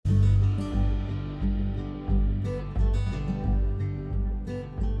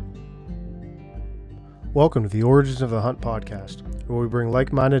Welcome to the Origins of the Hunt podcast, where we bring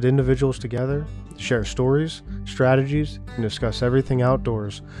like-minded individuals together to share stories, strategies, and discuss everything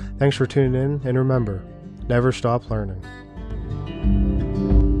outdoors. Thanks for tuning in, and remember, never stop learning.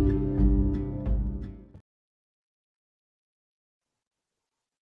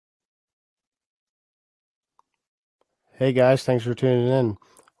 Hey guys, thanks for tuning in.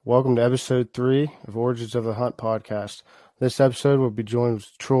 Welcome to episode 3 of Origins of the Hunt podcast. This episode will be joined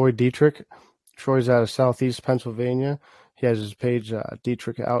with Troy Deitterich. Troy's out of Southeast Pennsylvania. He has his page,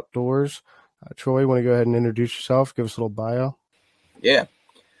 DTRX Outfitters. Troy, want to go ahead and introduce yourself? Give us a little bio. Yeah.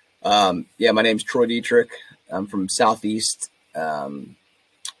 My name's Troy Deitterich. I'm from Southeast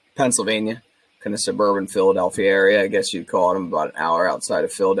Pennsylvania, kind of suburban Philadelphia area. I guess you'd call it. I'm about an hour outside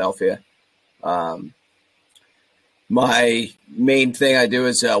of Philadelphia. My main thing I do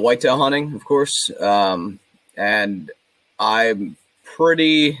is whitetail hunting, of course. And I'm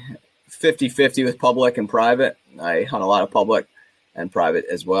pretty 50-50 with public and private. I hunt a lot of public and private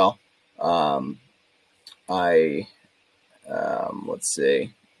as well. Mostly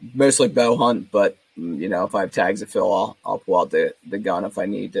bow hunt, but if I have tags to fill, I'll pull out the gun if I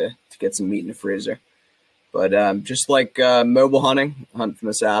need to get some meat in the freezer. But just like mobile hunting, hunt from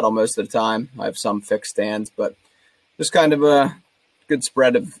the saddle most of the time. I have some fixed stands, but just kind of a good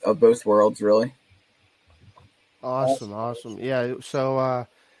spread of both worlds, really. Awesome. Yeah, so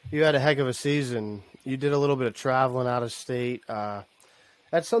you had a heck of a season. You did a little bit of traveling out of state.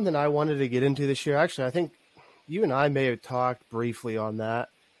 That's something I wanted to get into this year. Actually, I think you and I may have talked briefly on that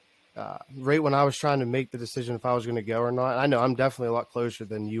right when I was trying to make the decision if I was going to go or not. I know I'm definitely a lot closer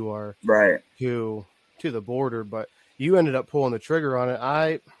than you are to the border, but you ended up pulling the trigger on it.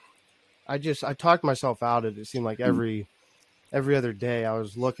 I talked myself out of it. It seemed like every other day I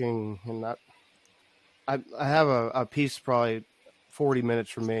was looking, and I have a piece probably 40 minutes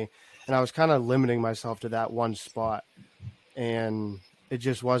from me, and I was kind of limiting myself to that one spot, and it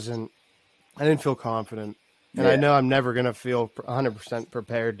just wasn't, I didn't feel confident. And I know I'm never going to feel 100%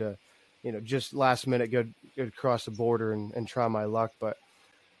 prepared to, just last minute go across the border and try my luck. But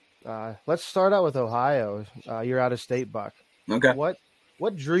let's start out with Ohio. You're out of state buck. Okay. What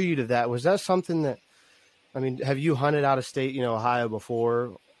drew you to that? Was that something that, have you hunted out of state, Ohio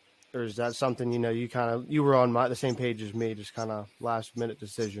before? Or is that something, you were on the same page as me, just kind of last minute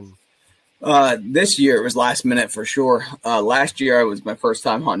decision? This year it was last minute for sure. Last year it was my first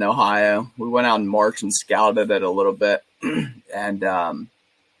time hunting Ohio. We went out in March and scouted it a little bit and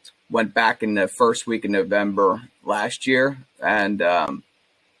went back in the first week of November last year and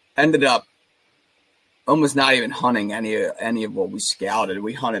ended up almost not even hunting any of what we scouted.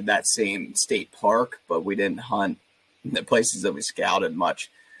 We hunted that same state park, but we didn't hunt the places that we scouted much.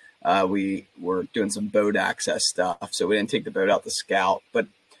 We were doing some boat access stuff, so we didn't take the boat out to scout. But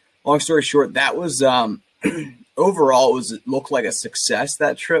long story short, that was overall it looked like a success.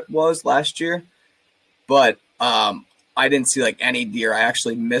 That trip was last year, but I didn't see like any deer. I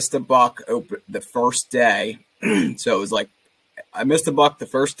actually missed a buck the first day, so it was like I missed a buck the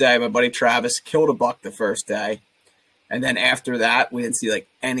first day. My buddy Travis killed a buck the first day, and then after that, we didn't see like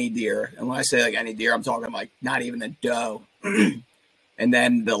any deer. And when I say like any deer, I'm talking like not even a doe. And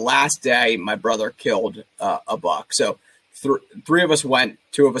then the last day, my brother killed a buck. So three of us went,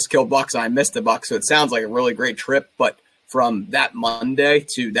 2 of us killed bucks, and I missed a buck. So it sounds like a really great trip. But from that Monday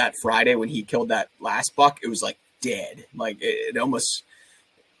to that Friday when he killed that last buck, it was like dead. Like it was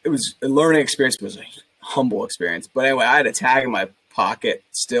a learning experience. It was a humble experience. But anyway, I had a tag in my pocket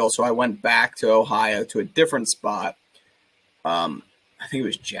still. So I went back to Ohio to a different spot. I think it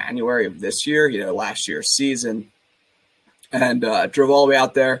was January of this year, last year's season. And drove all the way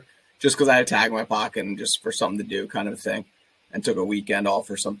out there just because I had a tag in my pocket and just for something to do kind of a thing, and took a weekend off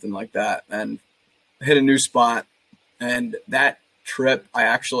or something like that and hit a new spot. And that trip,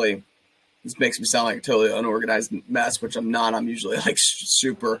 this makes me sound like a totally unorganized mess, which I'm not. I'm usually like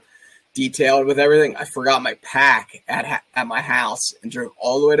super detailed with everything. I forgot my pack at my house and drove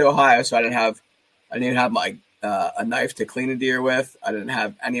all the way to Ohio. So I didn't even have my a knife to clean a deer with. I didn't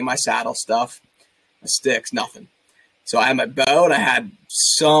have any of my saddle stuff, my sticks, nothing. So I had my bow and I had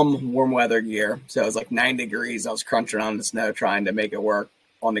some warm weather gear. So it was like 9 degrees. I was crunching on the snow trying to make it work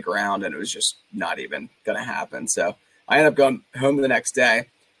on the ground, and it was just not even going to happen. So I ended up going home the next day.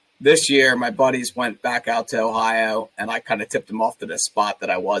 This year, my buddies went back out to Ohio, and I kind of tipped them off to the spot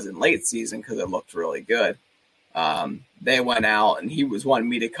that I was in late season because it looked really good. They went out, and he was wanting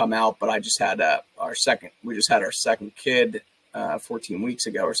me to come out, but I just had our second kid 14 weeks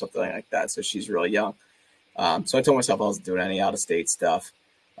ago or something like that. So she's really young. So I told myself I wasn't doing any out-of-state stuff.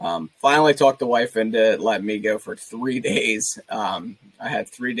 Finally talked the wife into letting me go for 3 days. I had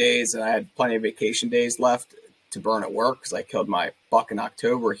 3 days and I had plenty of vacation days left to burn at work because I killed my buck in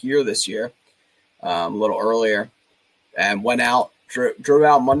October here this year, a little earlier, and went out, drove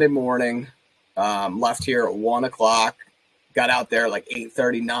out Monday morning, left here at 1 o'clock, got out there like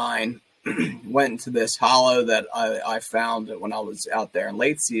 8:39, went into this hollow that I found when I was out there in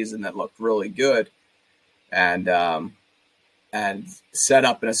late season that looked really good, and set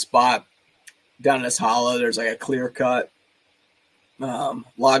up in a spot down in this hollow. There's like a clear cut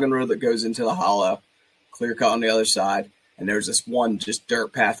logging road that goes into the hollow, clear cut on the other side. And there's this one just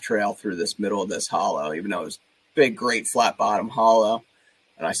dirt path trail through this middle of this hollow, even though it was big, great flat bottom hollow.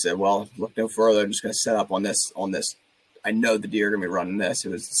 And I said, well, look no further. I'm just going to set up on this. I know the deer are going to be running this. It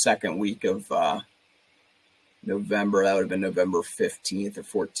was the second week of November. That would have been November 15th or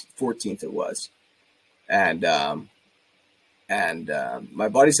 14th it was. And my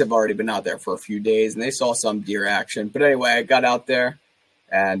buddies have already been out there for a few days, and they saw some deer action. But anyway, I got out there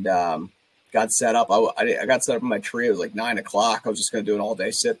and got set up. I got set up in my tree. It was like 9 o'clock. I was just going to do an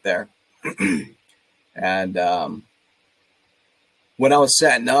all-day sit there. And when I was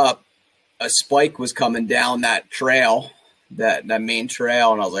setting up, a spike was coming down that trail, that main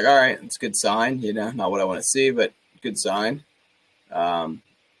trail, and I was like, all right, it's a good sign. Not what I want to see, but good sign. And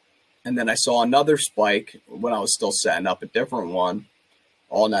then I saw another spike when I was still setting up a different one,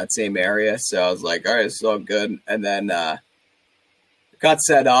 all in that same area. So I was like, all right, this is all good. And then got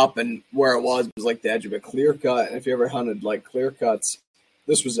set up, and where it was like the edge of a clear cut. And if you ever hunted like clear cuts,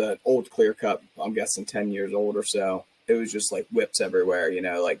 this was an old clear cut, I'm guessing 10 years old or so. It was just like whips everywhere,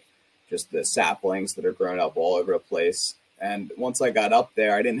 like just the saplings that are growing up all over the place. And once I got up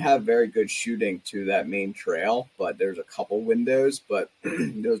there, I didn't have very good shooting to that main trail, but there's a couple windows, but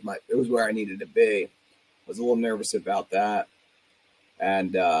it was where I needed to be. I was a little nervous about that.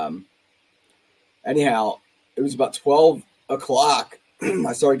 And anyhow, it was about 12 o'clock.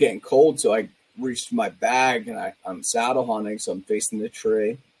 I started getting cold, so I reached for my bag, and I'm saddle hunting, so I'm facing the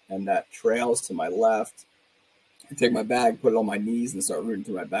tree, and that trail is to my left. I take my bag, put it on my knees, and start rooting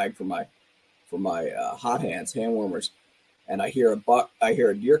through my bag for my hot hands, hand warmers. And I hear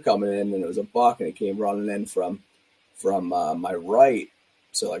a deer coming in, and it was a buck, and it came running in from my right,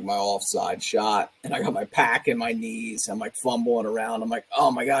 so like my offside shot. And I got my pack in my knees. I'm like fumbling around. I'm like, oh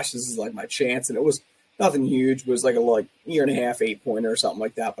my gosh, this is like my chance. And it was nothing huge, but it was like a year and a half 8-pointer or something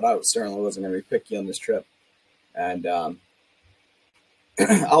like that. But I certainly wasn't going to be picky on this trip. And I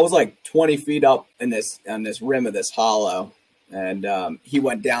was like 20 feet up on this rim of this hollow. And he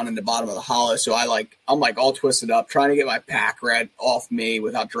went down in the bottom of the hollow. So I'm like all twisted up, trying to get my pack red off me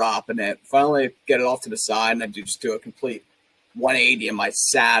without dropping it. Finally get it off to the side, and I just do a complete 180 in my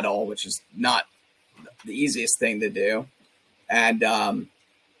saddle, which is not the easiest thing to do. And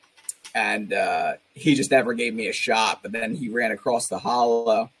he just never gave me a shot. But then he ran across the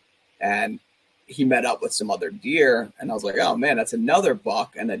hollow, and he met up with some other deer, and I was like, oh man, that's another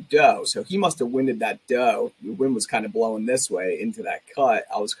buck and a doe. So he must have winded that doe. The wind was kind of blowing this way into that cut.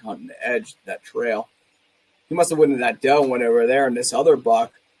 I was hunting the edge of that trail. He must have winded that doe and went over there, and this other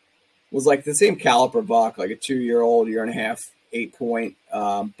buck was like the same caliper buck, like a 2-year-old, year and a half, 8-point,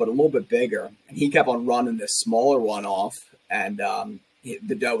 but a little bit bigger. And he kept on running this smaller one off, and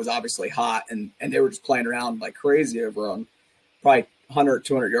the doe was obviously hot, and they were just playing around like crazy over on probably 100,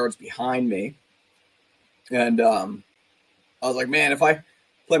 200 yards behind me. And I was like, man, if I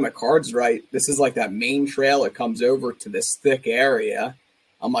play my cards right, this is like that main trail that comes over to this thick area.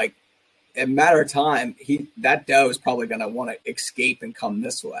 I'm like, in a matter of time, that doe is probably going to want to escape and come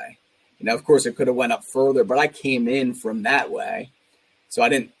this way. Of course, it could have went up further, but I came in from that way. So I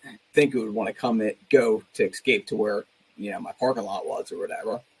didn't think it would want to go to escape to where, my parking lot was or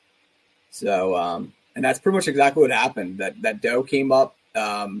whatever. So, and that's pretty much exactly what happened. That doe came up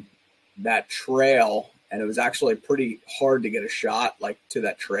that trail, and it was actually pretty hard to get a shot to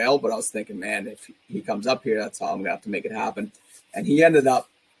that trail. But I was thinking, man, if he comes up here, that's how I'm going to have to make it happen. And he ended up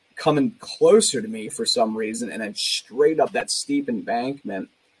coming closer to me for some reason, and then straight up that steep embankment.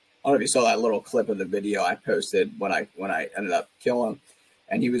 I don't know if you saw that little clip of the video I posted when I ended up killing him.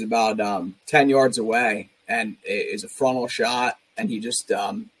 And he was about 10 yards away, and it was a frontal shot. And he just,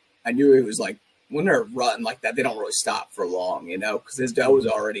 I knew it was like, when they're running like that, they don't really stop for long, because his doe was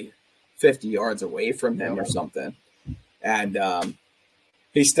already 50 yards away from him or something. And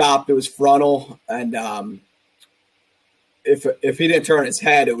he stopped. It was frontal. And if he didn't turn his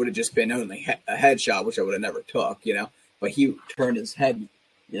head, it would have just been only a headshot, which I would have never took, But he turned his head,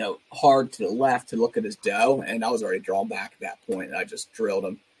 hard to the left to look at his doe. And I was already drawn back at that point. And I just drilled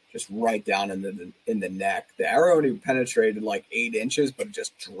him just right down in the neck. The arrow only penetrated like 8 inches, but it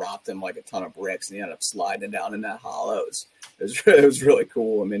just dropped him like a ton of bricks, and he ended up sliding down in that hollow. It was really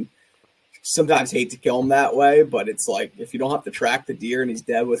cool. I mean, sometimes hate to kill him that way, but it's like if you don't have to track the deer and he's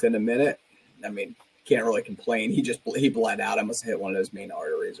dead within a minute, I mean, can't really complain. He bled out. I must have hit one of those main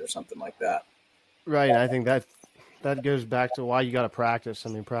arteries or something like that. Right. I think that goes back to why you got to practice. I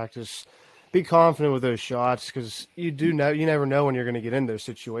mean, practice, be confident with those shots, because you never know when you're going to get in those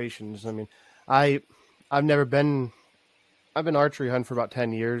situations. I mean, I've been archery hunting for about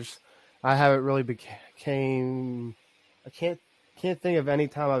 10 years. I haven't really I can't think of any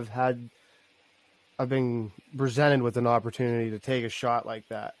time I've been presented with an opportunity to take a shot like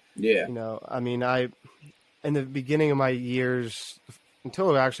that. Yeah. I mean, in the beginning of my years,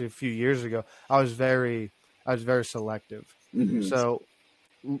 until actually a few years ago, I was very selective. Mm-hmm. So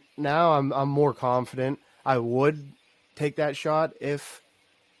now I'm more confident. I would take that shot if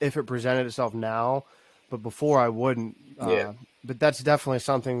it presented itself now, but before I wouldn't. Yeah. But that's definitely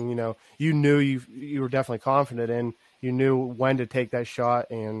something, you knew you were definitely confident in. You knew when to take that shot,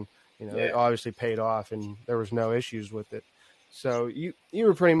 and it obviously paid off, and there was no issues with it. So you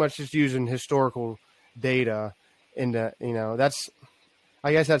were pretty much just using historical data into,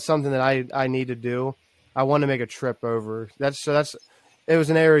 I guess that's something that I need to do. I want to make a trip over. It was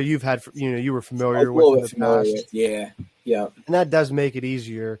an area you've had, you were familiar with in the past. Yeah. Yeah. And that does make it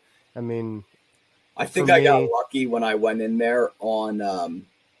easier. I mean, I think I got lucky when I went in there on,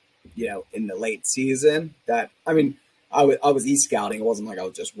 in the late season I was e-scouting. It wasn't like I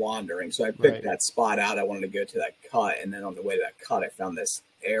was just wandering. So I picked that spot out. I wanted to go to that cut. And then on the way to that cut, I found this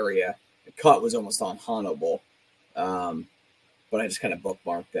area. The cut was almost unhuntable. But I just kind of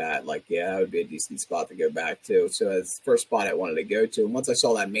bookmarked that. Like, that would be a decent spot to go back to. So it's the first spot I wanted to go to. And once I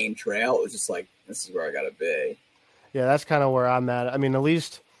saw that main trail, it was just like, this is where I got to be. Yeah, that's kind of where I'm at. I mean, at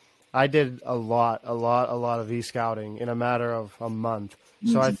least I did a lot of e-scouting in a matter of a month.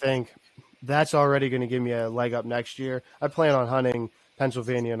 So I think that's already going to give me a leg up next year. I plan on hunting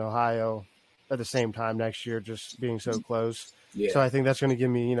Pennsylvania and Ohio at the same time next year, just being so close. Yeah. So I think that's going to give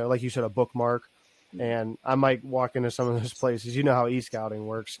me, like you said, a bookmark. And I might walk into some of those places. You know how e-scouting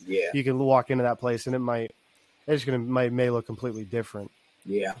works. Yeah. You can walk into that place and it may look completely different.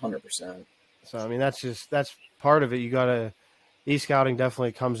 Yeah, 100%. So, I mean, that's part of it. E-scouting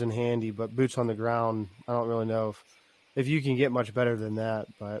definitely comes in handy, but boots on the ground, I don't really know if you can get much better than that.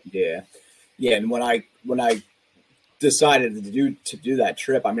 But yeah. And when I decided to do that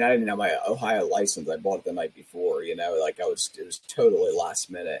trip, I mean, I didn't have my Ohio license. I bought it the night before, it was totally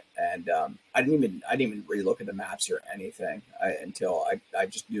last minute. And I didn't even relook at the maps or anything until I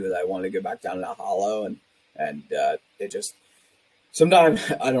just knew that I wanted to go back down in that hollow. And it just, sometimes,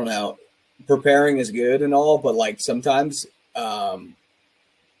 I don't know, preparing is good and all, but like sometimes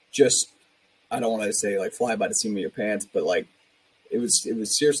just, I don't want to say like fly by the seat of your pants, but like it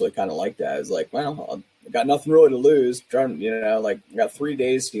was seriously kind of like that. It was like, well, I got nothing really to lose. I got 3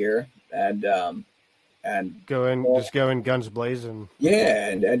 days here and go in guns blazing. Yeah.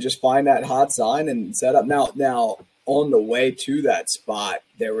 And just find that hot sign and set up. Now on the way to that spot,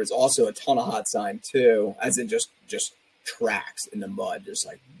 there was also a ton of hot sign too, as in just tracks in the mud, just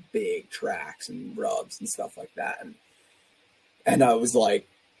like big tracks and rubs and stuff like that. And I was like,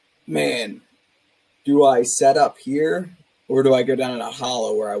 man, do I set up here or do I go down in a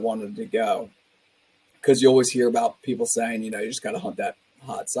hollow where I wanted to go? Because you always hear about people saying, you just got to hunt that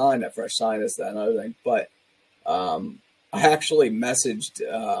hot sign, that fresh sign, this, that, and other thing. But I actually messaged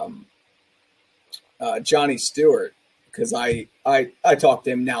Johnny Stewart because I talk to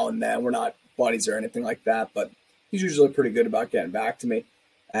him now and then. We're not buddies or anything like that, but he's usually pretty good about getting back to me.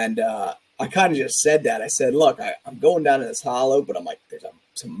 And I kind of just said that. I said, look, I'm going down to this hollow, but I'm like, there's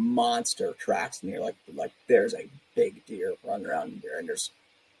some monster tracks in here. Like there's a big deer running around in here, and there's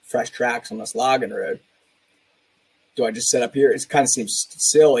fresh tracks on this logging road. Do I just set up here? It kind of seems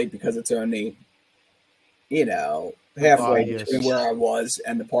silly because it's only, halfway between where I was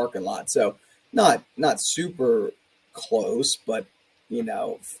and the parking lot. So not super close, but,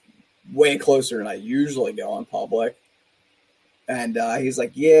 way closer than I usually go in public. And he's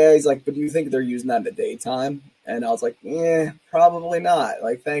like, but do you think they're using that in the daytime? And I was like, probably not.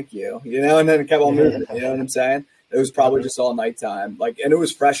 Like, thank you. And then it kept on moving. You know what I'm saying? It was probably just all nighttime. Like, and it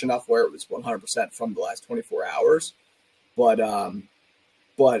was fresh enough where it was 100% from the last 24 hours. But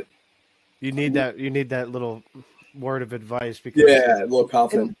you need that little word of advice because a little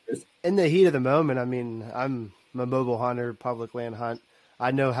confidence. In the heat of the moment, I mean, I'm a mobile hunter, public land hunt.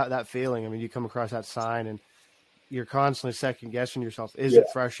 I know how that feeling. I mean, you come across that sign and you're constantly second guessing yourself. Is it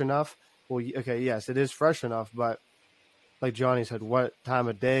fresh enough? Well, okay, yes, it is fresh enough, but like Johnny said, what time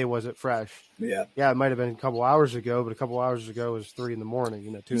of day was it fresh? Yeah. Yeah, it might have been a couple hours ago, but a couple hours ago was 3 a.m, 2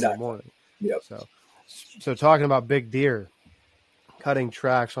 Exactly. in the morning. Yep. So talking about big deer, cutting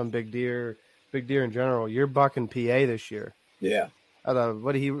tracks on big deer in general, you're bucking PA this year. Yeah.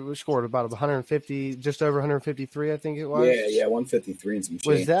 What did he scored? About 150, just over 153, I think it was. Yeah, 153 and some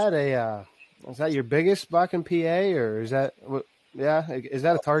change. Was that your biggest buck in PA, or is that is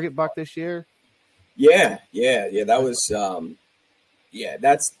that a target buck this year? Yeah. That was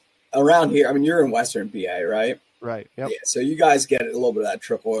that's around here. I mean, you're in Western PA, right? Right. Yep. Yeah, so you guys get a little bit of that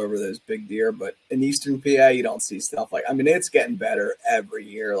trickle over those big deer, but in Eastern PA, you don't see stuff like. I mean, it's getting better every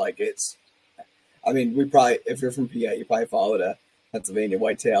year. Like we probably, if you're from PA, you probably follow the Pennsylvania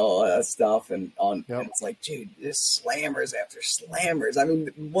whitetail stuff, and it's like, dude, just slammers after slammers. I mean,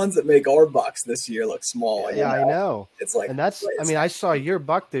 the ones that make our bucks this year look small. I know. It's like, and that's. I mean, I saw your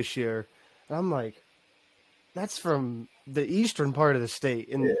buck this year, and I'm like, that's from the eastern part of the state.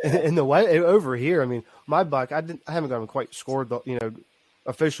 In the way over here, I mean, my buck, I haven't got him quite scored,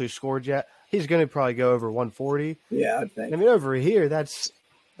 officially scored yet. He's going to probably go over 140. Yeah, I think. I mean, over here, that's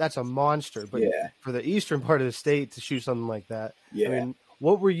a monster. But yeah, for the eastern part of the state to shoot something like that, yeah. I mean,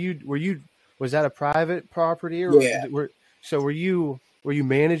 what were you? Was that a private property, or were you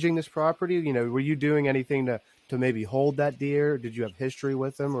managing this property? You know, were you doing anything to maybe hold that deer? Did you have history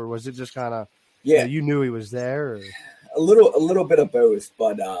with him, or was it just kind of you knew he was there? Or? A little bit of both,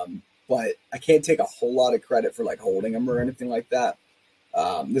 but I can't take a whole lot of credit for like holding him or anything like that.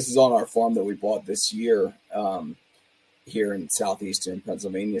 This is on our farm that we bought this year here in southeastern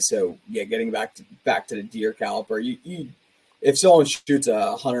Pennsylvania. So yeah, getting back to the deer caliper, you if someone shoots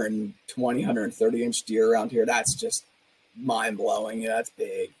a 120, 130 inch deer around here, that's just mind blowing. That's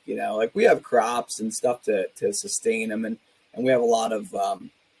big. Like we have crops and stuff to sustain them, and we have a lot of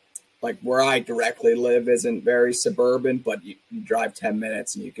like where I directly live isn't very suburban, but you drive 10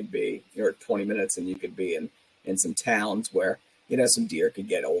 minutes and you could be, or 20 minutes and you could be in some towns where, some deer could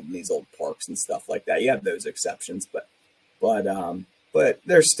get old in these old parks and stuff like that. You have those exceptions, but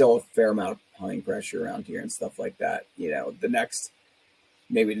there's still a fair amount of hunting pressure around here and stuff like that. The next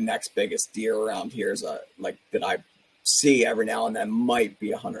biggest deer around here is that I see every now and then might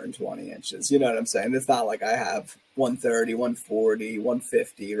be 120 inches. You know what I'm saying? It's not like I have 130, 140,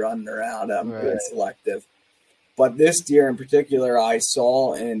 150 running around. I'm very selective. But this deer in particular, I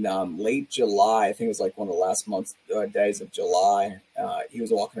saw in late July. I think it was like one of the last days of July. He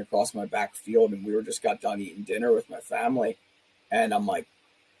was walking across my back field, and we just got done eating dinner with my family. And I'm like,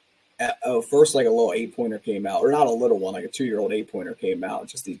 first like a little 8-pointer came out, or not a little one, like a 2-year-old 8-pointer came out,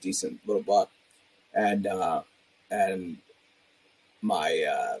 just a decent little buck. And I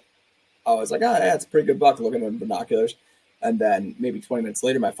was like, it's a pretty good buck looking at binoculars. And then maybe 20 minutes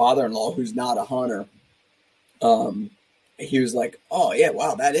later, my father-in-law, who's not a hunter, he was like, oh yeah,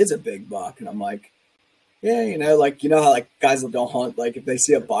 wow, that is a big buck. And I'm like, yeah, how like guys that don't hunt, like if they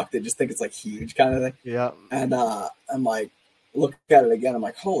see a buck, they just think it's like huge kind of thing. Yeah. And I'm like, look at it again. I'm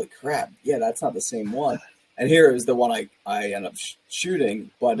like, holy crap. Yeah, that's not the same one. And here is the one I end up shooting,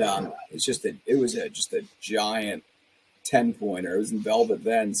 but it's just it was just a giant 10-pointer. It was in velvet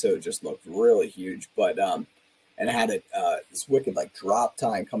then, so it just looked really huge. But and it had this wicked like drop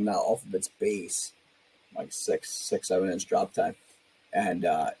time coming out off of its base, like 6-7 inch drop time, and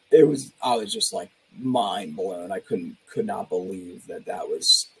I was just like mind blown. I could not believe that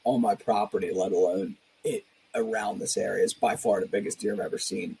was on my property, let alone it around this area. It's by far the biggest deer I've ever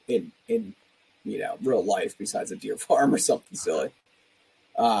seen in real life, besides a deer farm or something silly.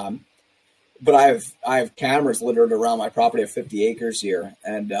 But I have cameras littered around my property of 50 acres here,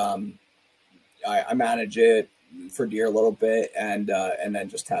 and I manage it for deer a little bit, and then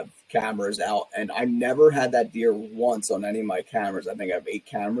just have cameras out. And I never had that deer once on any of my cameras. I think I have 8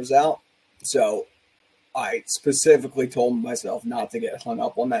 cameras out. So I specifically told myself not to get hung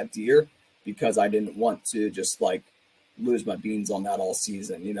up on that deer, because I didn't want to just like lose my beans on that all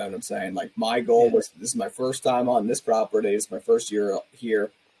season. You know what I'm saying? Like my goal was, this is my first time on this property. It's my first year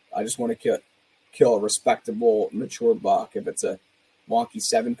here. I just want to kill a respectable, mature buck. If it's a wonky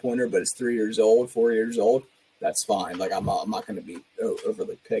 7-pointer, but it's 3 years old, 4 years old, that's fine. Like I'm not going to be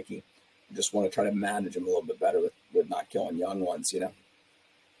overly picky. I just want to try to manage them a little bit better with not killing young ones,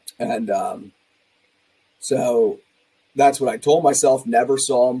 And so that's what I told myself. Never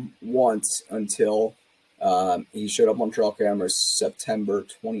saw him once until he showed up on trail cameras September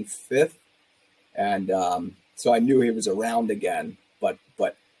 25th. And so I knew he was around again, but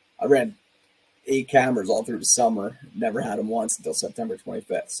I ran 8 cameras all through the summer, never had him once until September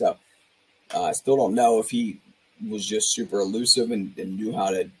 25th. So I still don't know if he was just super elusive and knew how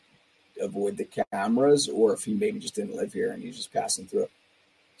to avoid the cameras, or if he maybe just didn't live here and he's just passing through.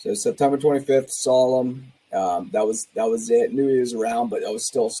 So September 25th, saw him. That was it. Knew he was around, but I was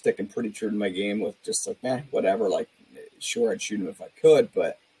still sticking pretty true to my game with just like, whatever. Like, sure, I'd shoot him if I could,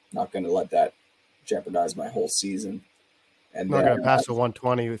 but not going to let that jeopardize my whole season. And not going to pass a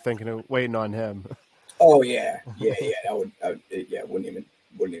 120. You're thinking of waiting on him. Oh yeah. Wouldn't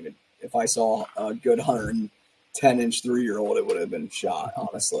even. If I saw a good 110-inch 3-year-old, it would have been shot.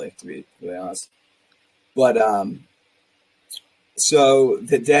 Honestly, to be honest. But so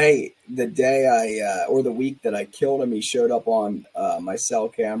the day I or the week that I killed him, he showed up on my cell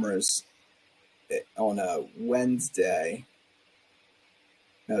cameras on a Wednesday.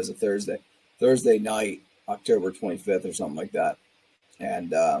 That was a Thursday night, October 25th or something like that.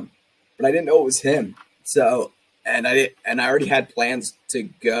 And but I didn't know it was him. So and I already had plans to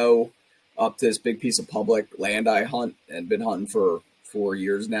go up to this big piece of public land I hunt and been hunting for 4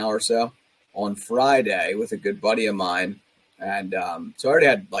 years now or so on Friday with a good buddy of mine. And so I already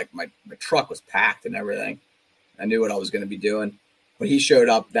had like my truck was packed and everything. I knew what I was going to be doing, but he showed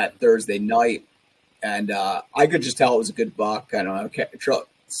up that Thursday night, and I could just tell it was a good buck. I don't know,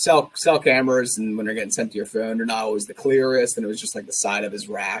 cell cameras, and when they're getting sent to your phone, they're not always the clearest, and it was just like the side of his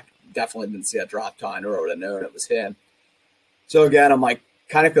rack. Definitely didn't see a drop tine, or I would have known it was him. So again, I'm like,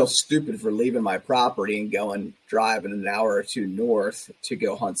 kind of feel stupid for leaving my property and driving an hour or two north to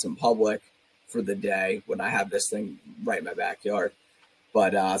go hunt some public for the day when I have this thing right in my backyard.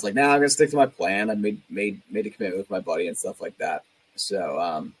 But I was like, I'm going to stick to my plan. I made a commitment with my buddy and stuff like that.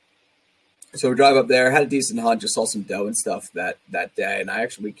 So so we drive up there, had a decent hunt, just saw some doe and stuff that day. And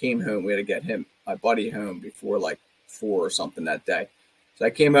we came home. We had to get my buddy home before like 4 or something that day. So I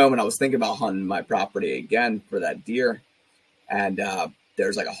came home and I was thinking about hunting my property again for that deer. And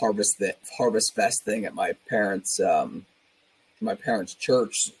there's like a harvest fest thing at my parents'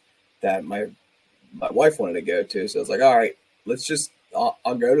 church that my wife wanted to go to. So I was like, all right,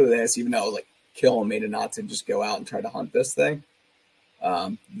 I'll go to this, even though it was like killing me not to just go out and try to hunt this thing.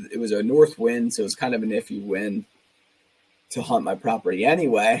 It was a north wind, so it was kind of an iffy wind to hunt my property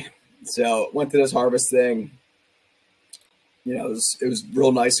anyway. So went to this harvest thing. You know, it was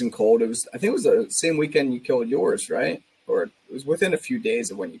real nice and cold. I think it was the same weekend you killed yours, right? Or it was within a few days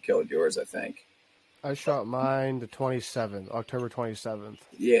of when you killed yours, I think. I shot mine the 27th, October 27th.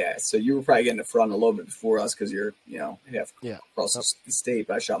 Yeah, so you were probably getting the front a little bit before us because you're, half across the state,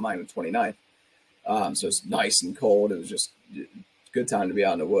 but I shot mine the 29th. So it's nice and cold. It was just a good time to be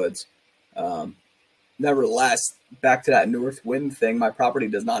out in the woods. Nevertheless, back to that north wind thing, my property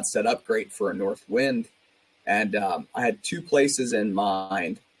does not set up great for a north wind. And I had 2 places in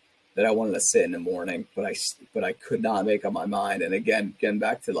mind that I wanted to sit in the morning, but I could not make up my mind. And again, getting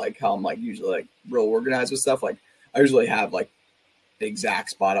back to like how I'm like usually like real organized with stuff, like I usually have like the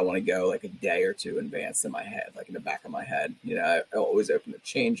exact spot I want to go like a day or two in advance in my head, like in the back of my head. You know, I always open to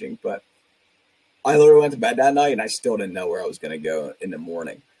changing, but I literally went to bed that night and I still didn't know where I was going to go in the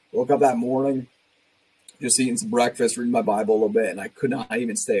morning. Woke up that morning, just eating some breakfast, reading my Bible a little bit, and I could not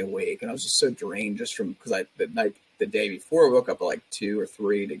even stay awake. And I was just so drained just from because the day before, I woke up at like 2 or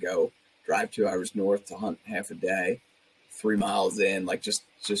 3 to go drive 2 hours north to hunt half a day, 3 miles in, like just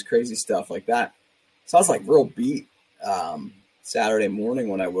crazy stuff like that. So I was like real beat Saturday morning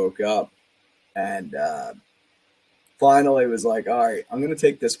when I woke up, and finally was like, all right, I'm going to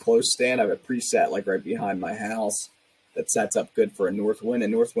take this close stand. I have a preset like right behind my house that sets up good for a north wind,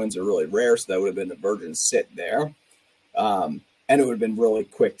 and north winds are really rare, so that would have been a virgin sit there. And it would have been really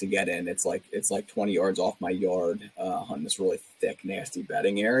quick to get in. It's like 20 yards off my yard on this really thick, nasty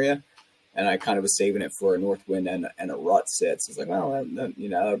bedding area. And I kind of was saving it for a north wind and a rut sit. So I was like, well,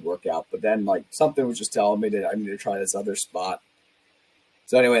 that would work out. But then like something was just telling me that I need to try this other spot.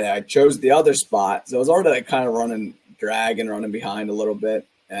 So anyway, I chose the other spot. So I was already like kind of running behind a little bit.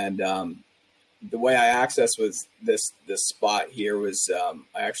 And the way I accessed was this spot here was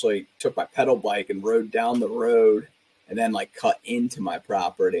I actually took my pedal bike and rode down the road and then like cut into my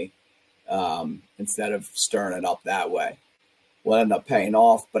property instead of stirring it up that way. Well, it ended up paying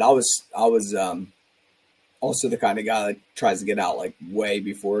off, but I was also the kind of guy that tries to get out like way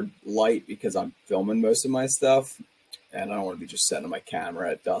before light because I'm filming most of my stuff and I don't want to be just setting my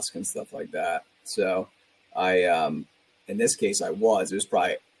camera at dusk and stuff like that. So I, in this case, it was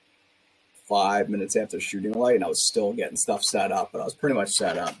probably 5 minutes after shooting light and I was still getting stuff set up, but I was pretty much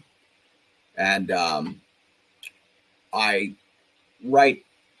set up. And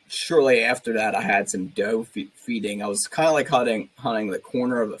shortly after that, I had some doe feeding. I was kind of like hunting the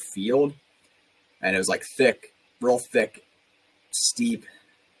corner of a field, and it was like real thick, steep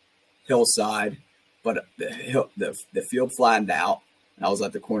hillside, but the field flattened out, I was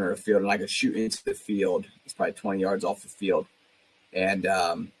at the corner of the field, and I could shoot into the field. It's probably 20 yards off the field. And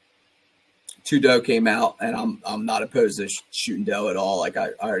two doe came out, and I'm not opposed to shooting doe at all. Like I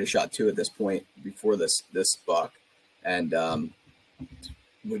already shot two at this point before this buck. And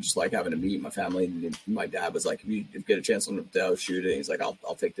we just like having a meet. My family and my dad was like, if you get a chance on the doe, shoot it. He's like,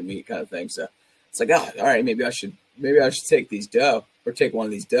 I'll take the meat kind of thing. So it's like, all right, maybe I should take these doe or take one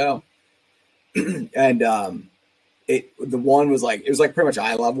of these doe. And the one was like, it was like pretty much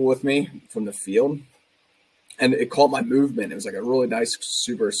eye level with me from the field. And it caught my movement. It was like a really nice,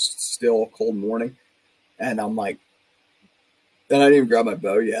 super still, cold morning. And I'm like, then I didn't even grab my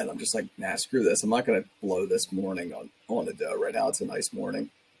bow yet. I'm just like, nah, screw this. I'm not going to blow this morning on the doe right now. It's a nice morning.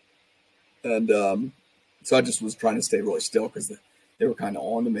 And so I just was trying to stay really still because they were kind of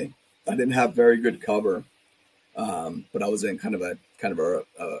on to me. I didn't have very good cover, but I was in kind of a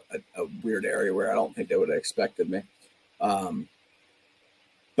weird area where I don't think they would have expected me. But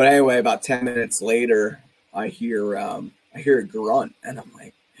anyway, about 10 minutes later, I hear a grunt, and I'm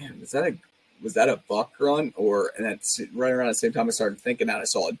like, man, was that a buck grunt? And that's right around the same time I started thinking that, I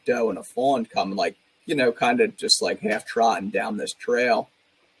saw a doe and a fawn come, like, kind of just like half trotting down this trail.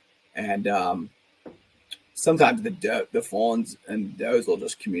 And sometimes the fawns and does will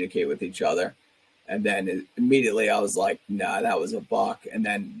just communicate with each other. And then immediately I was like, nah, that was a buck. And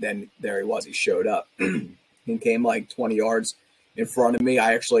then there he was. He showed up. He came like 20 yards in front of me.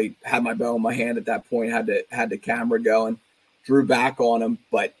 I actually had my bow in my hand at that point, had the camera going, drew back on him,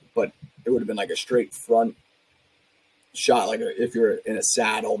 but it would have been like a straight front shot. Like if you're in a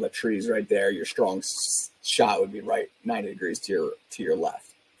saddle, the tree's right there, your strong shot would be right 90 degrees to your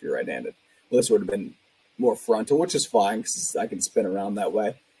left if you're right-handed. Well, this would have been more frontal, which is fine because I can spin around that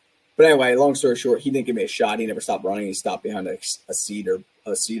way. But anyway, long story short, he didn't give me a shot. He never stopped running. He stopped behind a cedar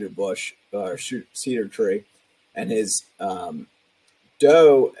bush, cedar tree, and his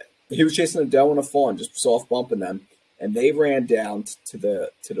doe. He was chasing a doe and a fawn, just soft bumping them, and they ran down to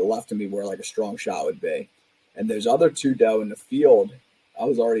the left of me where like a strong shot would be. And there's other two doe in the field. I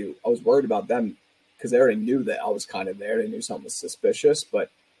was worried about them because they already knew that I was kind of there. They knew something was suspicious. But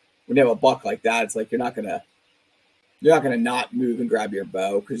when you have a buck like that, it's like you're not gonna not move and grab your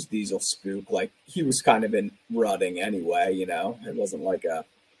bow because these will spook. Like he was kind of in rutting anyway, It wasn't like a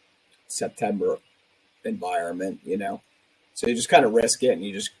September environment, So you just kind of risk it and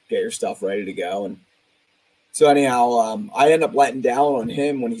you just get your stuff ready to go. And so anyhow, I end up letting down on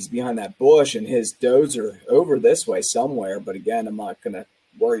him when he's behind that bush, and his does are over this way somewhere. But again, I'm not going to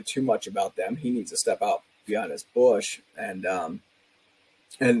worry too much about them. He needs to step out behind his bush. And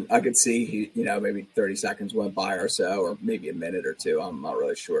I could see he, maybe 30 seconds went by or so, or maybe a minute or two. I'm not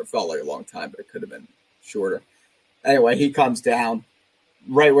really sure. It felt like a long time, but it could have been shorter. Anyway, he comes down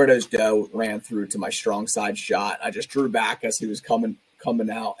right where those doe ran through to my strong side shot. I just drew back as he was coming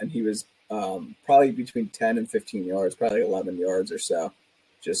out, and he was probably between 10 and 15 yards, probably 11 yards or so,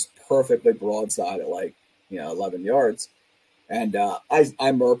 just perfectly broadside at 11 yards. And I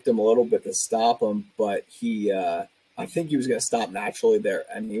murked him a little bit to stop him, but I think he was going to stop naturally there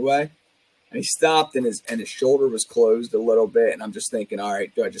anyway. And he stopped, and his shoulder was closed a little bit. And I'm just thinking, all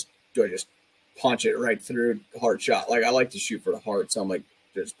right, do I just punch it right through hard shot? Like I like to shoot for the heart, so I'm like,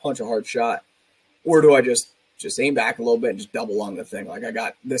 just punch a hard shot, or do I just aim back a little bit and just double lung the thing? Like I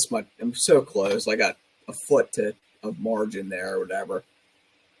got this much, I'm so close. I got a foot of margin there or whatever.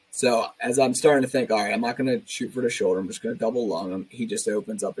 So as I'm starting to think, all right, I'm not going to shoot for the shoulder. I'm just going to double lung him. He just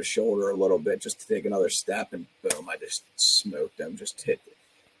opens up his shoulder a little bit just to take another step, and boom, I just smoked him. Just hit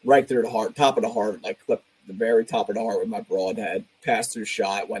right through the heart, top of the heart, like clipped the very top of the heart with my broadhead. Passed through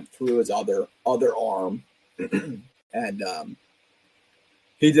shot, went through his other arm, and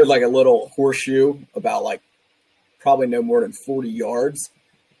he did like a little horseshoe about like probably no more than 40 yards.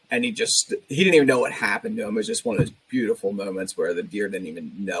 And he didn't even know what happened to him. It was just one of those beautiful moments where the deer didn't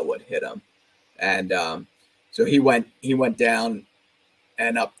even know what hit him. And so he went down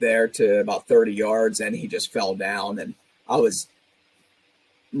and up there to about 30 yards, and he just fell down. And I was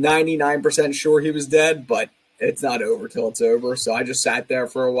 99% sure he was dead, but it's not over till it's over. So I just sat there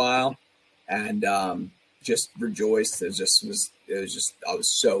for a while and just rejoiced. I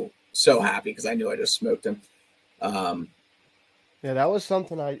was so happy because I knew I just smoked him. Yeah, that was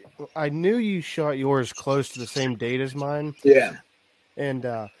something I knew you shot yours close to the same date as mine. Yeah. And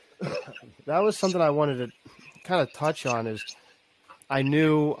that was something I wanted to kind of touch on is I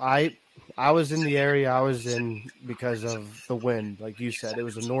knew I was in the area I was in because of the wind. Like you said, it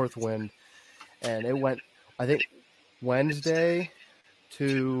was a north wind, and it went, I think Wednesday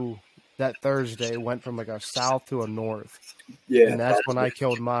to that Thursday went from like a south to a north. Yeah. And that's when I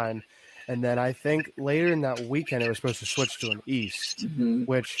killed mine. And then I think later in that weekend, it was supposed to switch to an east,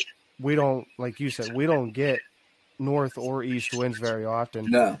 which we don't, like you said, we don't get north or east winds very often.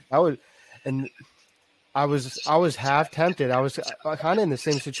 No. I was half tempted. I was kind of in the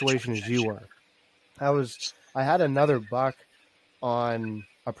same situation as you were. I had another buck on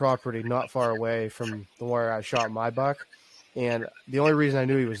a property not far away from where I shot my buck, and the only reason I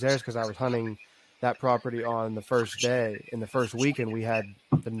knew he was there is because I was hunting that property on the first day. In the first weekend, we had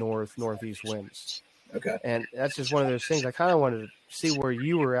the northeast winds. Okay. And that's just one of those things. I kind of wanted to see where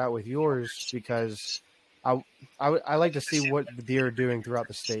you were at with yours, because I like to see what the deer are doing throughout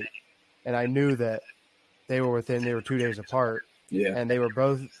the state. And I knew that they were 2 days apart. Yeah. And they were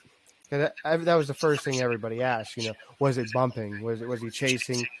both, that was the first thing everybody asked, was it bumping? Was he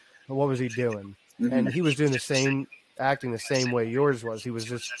chasing? What was he doing? And he was doing acting the same way yours was. He was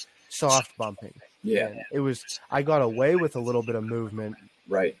just soft bumping. Yeah. And I got away with a little bit of movement.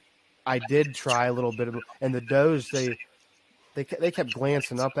 Right. I did try a little bit of, and the does, they kept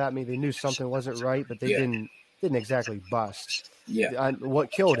glancing up at me. They knew something wasn't right, but they didn't exactly bust. Yeah. What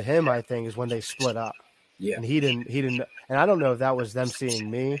killed him, I think, is when they split up. Yeah. And he didn't, and I don't know if that was them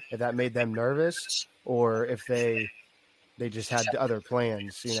seeing me, if that made them nervous, or if they just had other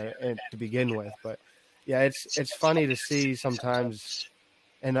plans, to begin with. But yeah, it's funny to see sometimes.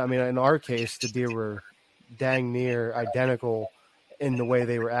 And I mean, in our case, the deer were dang near identical in the way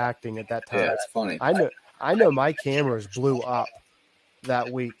they were acting at that time. Yeah, it's funny. I know my cameras blew up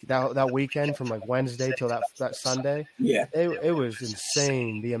that week, that weekend, from like Wednesday till that Sunday. Yeah. It was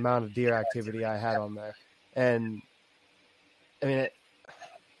insane, the amount of deer activity I had on there. And I mean,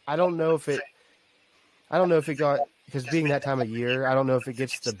 I don't know if it got, because being that time of year, I don't know if it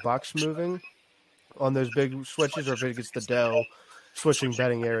gets the bucks moving on those big switches, or if it gets the doe switching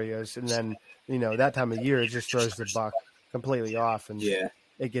bedding areas. And then, that time of year, it just throws the buck completely off, and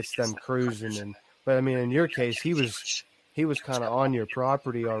it gets them cruising. But I mean, in your case, he was kind of on your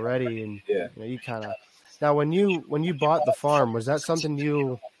property already, and you kind of, now when you bought the farm, was that something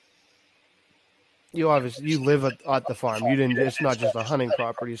you obviously, you live at the farm, you didn't, it's not just a hunting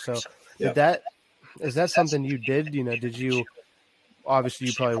property, so is that something you did? Did you, obviously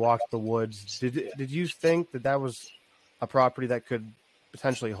you probably walked the woods, did you think that was a property that could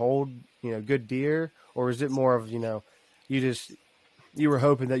potentially hold good deer, or is it more of you were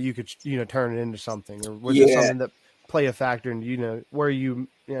hoping that you could turn it into something, or was it something that play a factor in where you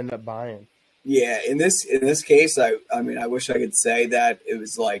end up buying? Yeah, in this case, I mean, I wish I could say that it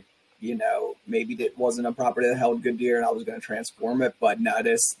was like, maybe it wasn't a property that held good deer and I was going to transform it, but no,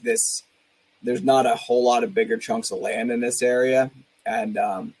 there's not a whole lot of bigger chunks of land in this area, and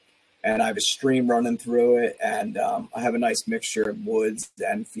I have a stream running through it, and I have a nice mixture of woods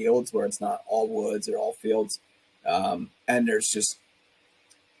and fields where it's not all woods or all fields, and there's just,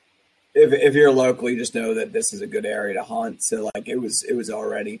 if you're local, you just know that this is a good area to hunt. So like it was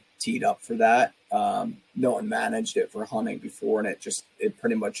already teed up for that. No one managed it for hunting before, and it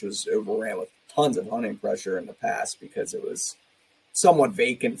pretty much was overran with tons of hunting pressure in the past because it was somewhat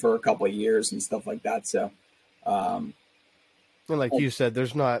vacant for a couple of years and stuff like that. So, and like you said,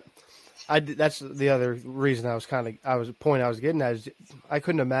 there's not. That's the other reason I was getting at is I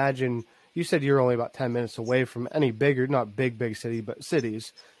couldn't imagine. You said you're only about 10 minutes away from any bigger, not big city, but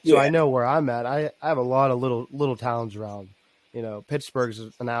cities. So I know where I'm at. I have a lot of little towns around. Pittsburgh's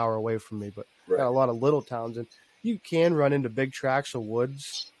an hour away from me, but got a lot of little towns, and you can run into big tracts of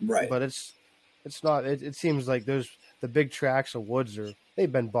woods. Right. But it's not. It seems like the big tracts of woods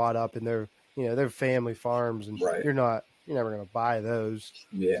they've been bought up, and they're family farms, and you're never going to buy those.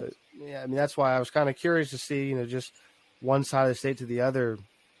 Yeah. So, I mean, that's why I was kind of curious to see, just one side of the state to the other.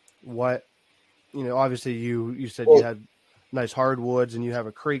 What, obviously you said you had nice hardwoods and you have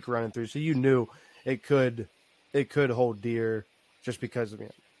a creek running through, so you knew it could hold deer just because of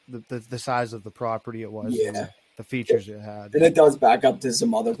the size of the property it was, and the features it had. And it does back up to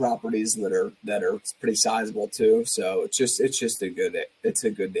some other properties that are pretty sizable too. So it's just a good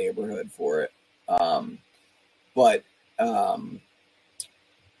neighborhood for it. But I was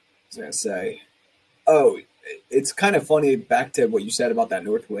gonna say, it's kind of funny, back to what you said about that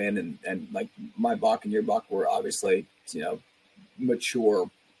north wind, and like my buck and your buck were obviously, mature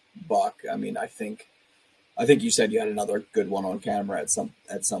buck. I mean, I think you said you had another good one on camera at some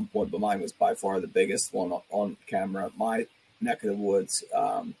point, but mine was by far the biggest one on camera at my neck of the woods.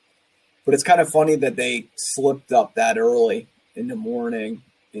 But it's kind of funny that they slipped up that early in the morning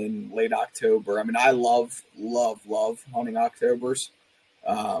in late October. I mean, I love hunting October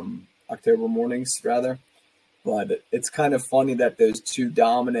mornings rather. But it's kind of funny that those two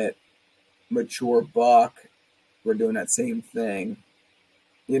dominant mature buck were doing that same thing,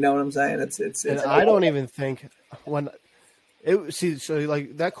 You know what I'm saying? And I don't even think when so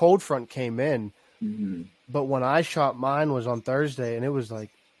like that cold front came in, but when I shot mine was on Thursday and it was like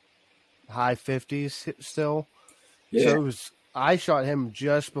high 50s still. Yeah. So I shot him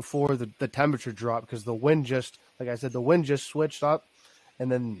just before the temperature dropped because the wind just, like I said, the wind just switched up and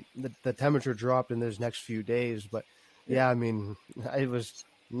then the temperature dropped in those next few days. But yeah, I mean, it was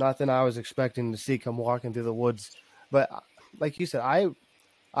nothing I was expecting to see come walking through the woods. But like you said, I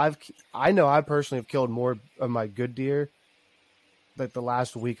know I personally have killed more of my good deer like the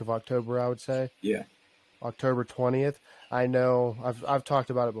last week of October, I would say. Yeah. October 20th. I know I've talked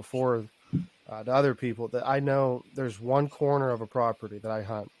about it before to other people that I know there's one corner of a property that I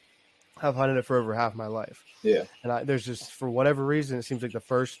hunt. I've hunted it for over half my life. Yeah. And there's just, for whatever reason, it seems like the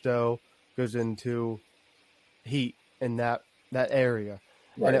first doe goes into heat in that area.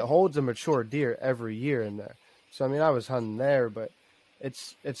 Right. And it holds a mature deer every year in there. So, I mean, I was hunting there, but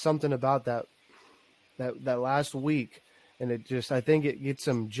it's something about that last week. And I think it gets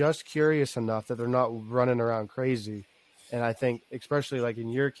them just curious enough that they're not running around crazy. And I think, especially like in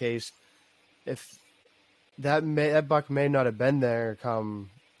your case, if that buck may not have been there come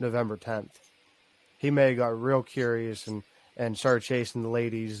November 10th, he may have got real curious and started chasing the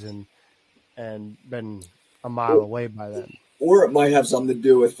ladies and been a mile away by then. Or it might have something to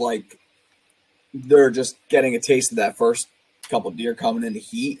do with like they're just getting a taste of that first couple deer coming into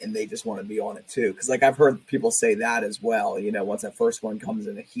heat and they just want to be on it too. Because like I've heard people say that as well. You know, once that first one comes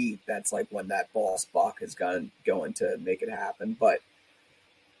into heat, that's like when that boss buck is going to make it happen. But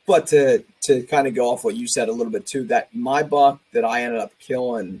to kind of go off what you said a little bit too, that my buck that I ended up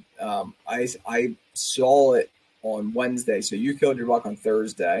killing, I saw it on Wednesday. So you killed your buck on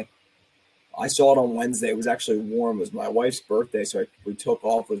Thursday. I saw it on Wednesday. It was actually warm. It was my wife's birthday, so we took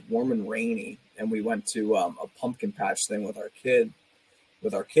off. It was warm and rainy, and we went to a pumpkin patch thing with our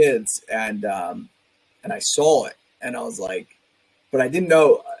kids, and I saw it, and I was like, but I didn't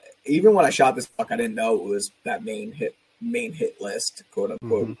know. Even when I shot this buck, I didn't know it was that main hit list, quote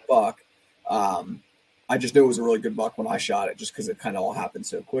unquote, buck. I just knew it was a really good buck when I shot it, just because it kind of all happened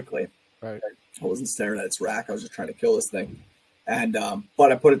so quickly. Right. I wasn't staring at its rack. I was just trying to kill this thing. And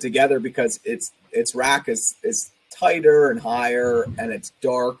but I put it together because its rack is tighter and higher, and it's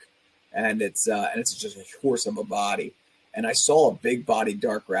dark, and it's just a horse of a body. And I saw a big body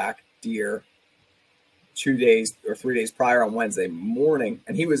dark rack deer 2 days or 3 days prior on Wednesday morning,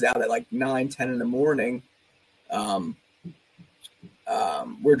 and he was out at like 9-10 in the morning. We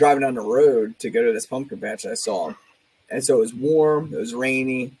were driving down the road to go to this pumpkin patch. And I saw him, and so it was warm, it was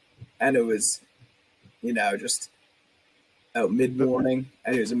rainy, and it was, just mid-morning,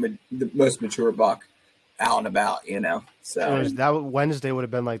 and it was the most mature buck out and about, So that Wednesday would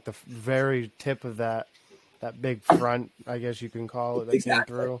have been like the very tip of that big front, I guess you can call it, that came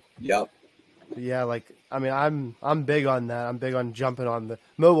through. Yep. Yeah, like I mean, I'm big on that. I'm big on jumping on the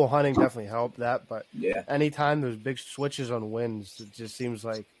mobile hunting. Definitely helped that, but yeah, anytime there's big switches on winds, it just seems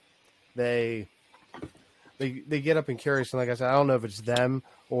like they get up and curious. And like I said, I don't know if it's them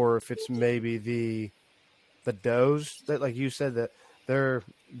or if it's maybe the does that, like you said, that they're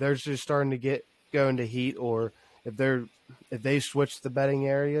just starting to go into heat, or if they switch the bedding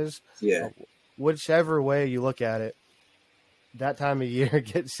areas. Yeah. Whichever way you look at it, that time of year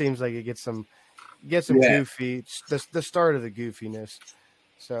seems like it gets some goofy. It's the start of the goofiness.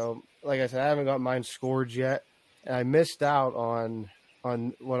 So, like I said, I haven't got mine scored yet, and I missed out on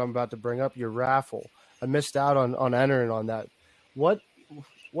what I'm about to bring up, your raffle. I missed out on entering on that. What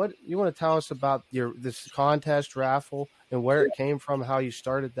you want to tell us about this contest raffle and where it came from, how you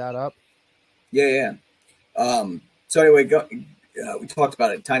started that up? Yeah. So anyway, we talked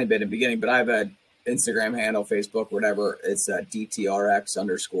about it a tiny bit in the beginning, but I have an Instagram handle, Facebook, whatever. It's DTRX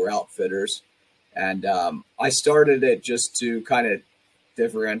 _Outfitters. And I started it just to kind of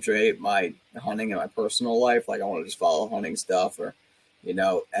differentiate my hunting and my personal life. Like I want to just follow hunting stuff, or,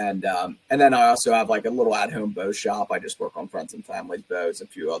 and then I also have like a little at-home bow shop. I just work on friends and family's bows, a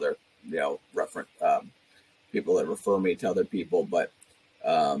few other, reference people that refer me to other people. But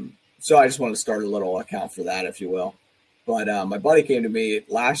so I just wanted to start a little account for that, if you will. But my buddy came to me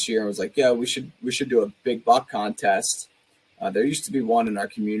last year and was like, "Yeah, we should do a big buck contest." There used to be one in our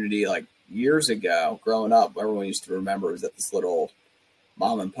community like years ago. Growing up, everyone used to remember it was at this little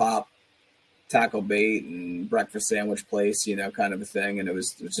mom and pop tackle bait and breakfast sandwich place, kind of a thing. And it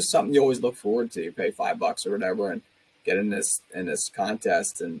was just something you always look forward to. You pay $5 or whatever and get in this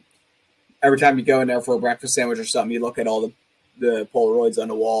contest. And every time you go in there for a breakfast sandwich or something, you look at all the Polaroids on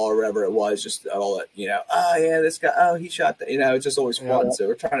the wall or whatever it was, just all that, oh yeah, this guy, oh, he shot that, it's just always fun. Yeah. So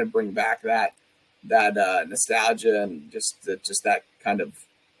we're trying to bring back that nostalgia and just that kind of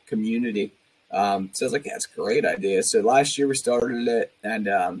community. So I was like, yeah, it's a great idea. So last year we started it, and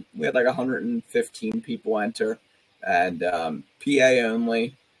we had like 115 people enter, and PA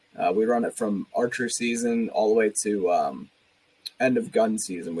only. We run it from archery season all the way to end of gun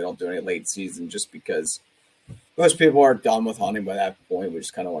season. We don't do any late season just because most people are done with hunting by that point. We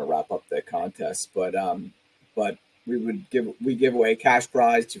just kind of want to wrap up the contest. But we give away cash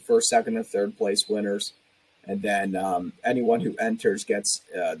prize to first, second, and third place winners, and then anyone who enters gets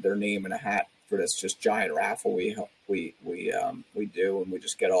their name in a hat for this just giant raffle we do, and we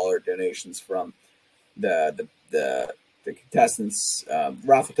just get all our donations from the contestants.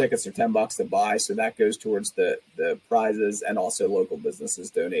 Raffle tickets are $10 to buy, so that goes towards the prizes, and also local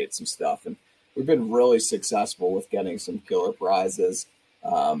businesses donate some stuff, and we've been really successful with getting some killer prizes.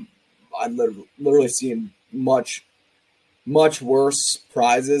 I've literally seen much worse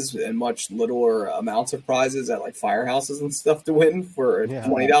prizes and much littler amounts of prizes at like firehouses and stuff to win for a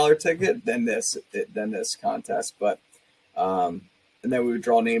 $20 ticket than this contest. But and then we would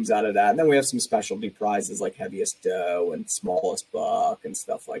draw names out of that, and then we have some specialty prizes like heaviest doe and smallest buck and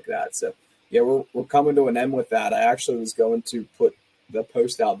stuff like that. So yeah, we're coming to an end with that. I actually was going to put the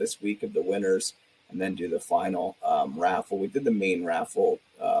post out this week of the winners and then do the final raffle. We did the main raffle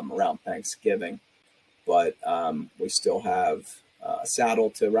around Thanksgiving, but we still have a saddle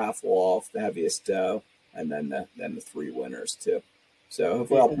to raffle off, the heaviest doe, and then the 3 winners too. So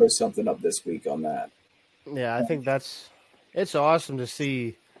hopefully I'll post something up this week on that. Yeah, I think it's awesome to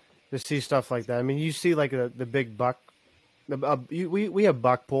see stuff like that. I mean, you see like the big buck. We have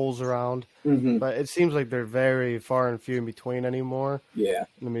buck pools around, but it seems like they're very far and few in between anymore. Yeah,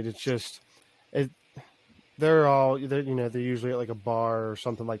 I mean, it's just they're usually at like a bar or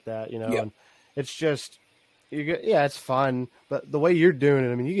something like that, and it's just it's fun. But the way you're doing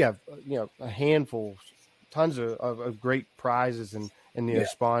it, I mean, you have a handful, tons of great prizes and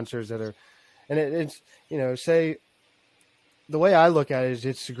sponsors that are, and it's say the way I look at it is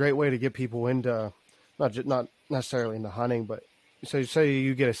it's a great way to get people into not necessarily into hunting, but so say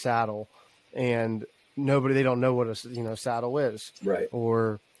you get a saddle and they don't know what a saddle is, right,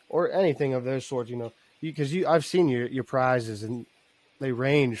 or anything of those sorts, because I've seen your prizes and they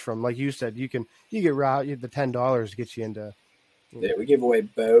range from, like you said, you get the $10 gets you into. Yeah, we give away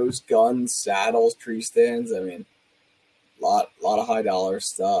bows, guns, saddles, tree stands. I mean, lot of high dollar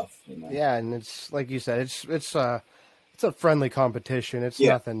stuff. Yeah, and it's like you said, it's a friendly competition. It's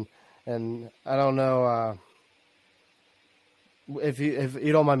nothing, and I don't know if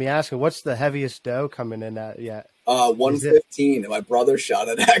you don't mind me asking, what's the heaviest doe coming in at yet? 115. My brother shot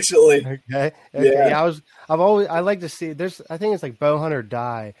it actually. Okay. Yeah. I like to see. I think it's like Bow Hunter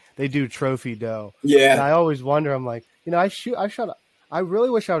Die. They do trophy doe. Yeah. And I always wonder. I'm like, I really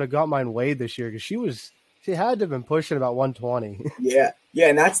wish I would have got mine weighed this year because she had to have been pushing about 120. Yeah,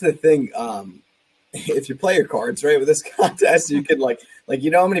 and that's the thing. If you play your cards right with this contest, you could like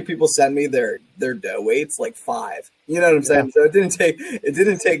how many people send me their doe weights, like 5. You know what I'm saying? So it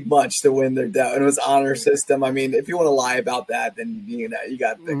didn't take much to win their doe, and it was honor system. I mean, if you want to lie about that, then you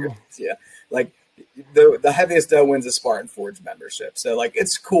got bigger. Yeah, like the heaviest doe wins a Spartan Forge membership. So like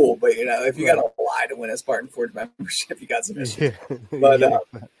it's cool, but if you got to lie to win a Spartan Forge membership, you got some issues.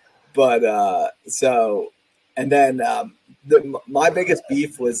 So and then my biggest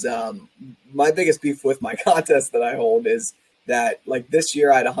beef with my contest that I hold is that like this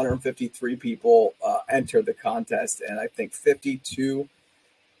year I had 153 people enter the contest, and I think 52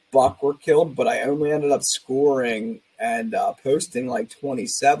 buck were killed, but I only ended up scoring and posting like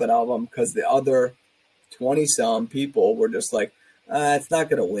 27 of them because the other 20 some people were just like, it's not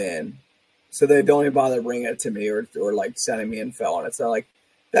going to win. So they don't even bother bringing it to me or like sending me info on it. So like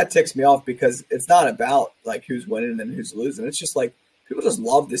that ticks me off because it's not about like who's winning and who's losing. It's just like people just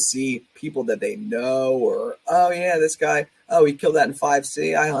love to see people that they know, or, oh yeah, this guy, oh, he killed that in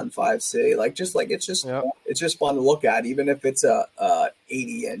 5C. I hunt 5C. It's just fun to look at, even if it's a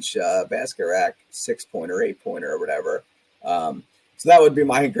 80-inch basket rack 6-pointer, 8-pointer or whatever. So that would be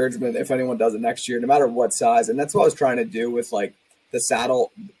my encouragement if anyone does it next year, no matter what size. And that's what I was trying to do with like the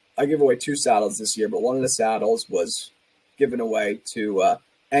saddle. I give away 2 saddles this year, but one of the saddles was given away to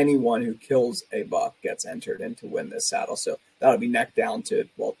anyone who kills a buck gets entered in to win this saddle. So that'll be neck down to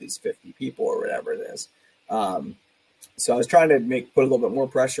these 50 people or whatever it is. So I was trying to put a little bit more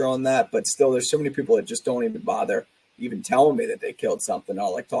pressure on that, but still there's so many people that just don't even bother even telling me that they killed something.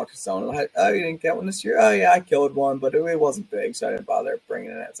 I'll like talk to someone like, oh, you didn't get one this year? Oh yeah, I killed one, but it wasn't big, so I didn't bother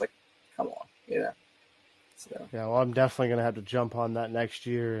bringing it in. It's like, come on, So. Yeah, well, I'm definitely going to have to jump on that next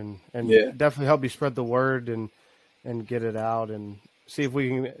year and definitely help you spread the word and get it out. And see if we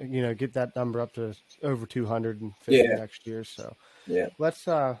can, get that number up to over 250 next year. So let's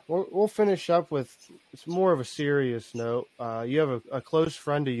we'll finish up with it's more of a serious note. You have a close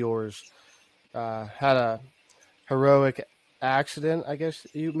friend of yours had a heroic accident, I guess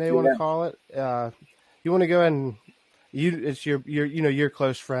you may want to call it. You want to go ahead and it's your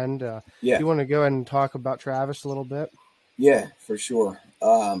close friend. You want to go ahead and talk about Travis a little bit? Yeah, for sure.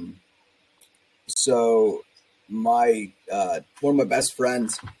 So my one of my best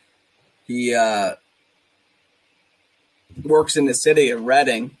friends, he works in the city of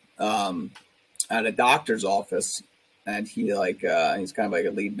Reading at a doctor's office, and he's kind of like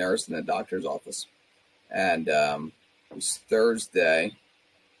a lead nurse in a doctor's office. And it was Thursday.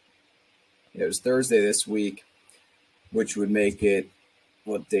 It was Thursday this week, which would make it,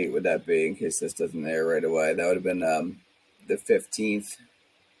 what date would that be in case this doesn't air right away? That would have been the 15th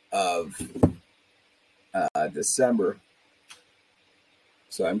of December.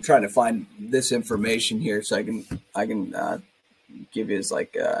 So I'm trying to find this information here so I can give you his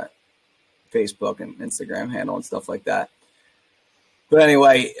Facebook and Instagram handle and stuff like that. But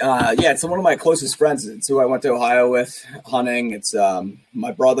anyway, it's one of my closest friends. It's who I went to Ohio with hunting. It's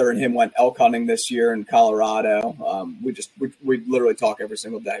my brother and him went elk hunting this year in Colorado. We literally talk every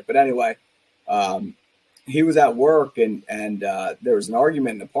single day. But anyway, he was at work and there was an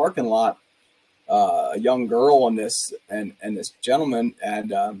argument in the parking lot. A young girl and this gentleman,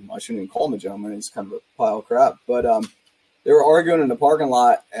 and I shouldn't even call him a gentleman. He's kind of a pile of crap. But they were arguing in the parking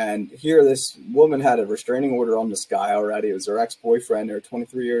lot, and here this woman had a restraining order on this guy already. It was her ex-boyfriend. They're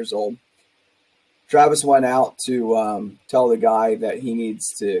 23 years old. Travis went out to tell the guy that he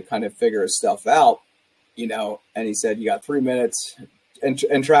needs to kind of figure his stuff out, and he said, "You got 3 minutes."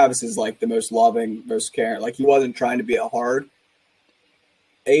 And Travis is like the most loving, most caring. Like, he wasn't trying to be a hard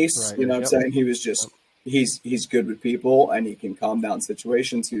ace, right. What I'm saying? He was just, he's good with people and he can calm down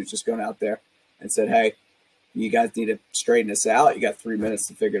situations. He was just going out there and said, "Hey, you guys need to straighten this out. You got 3 minutes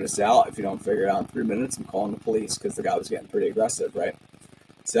to figure this out. If you don't figure it out in 3 minutes, I'm calling the police," because the guy was getting pretty aggressive, right?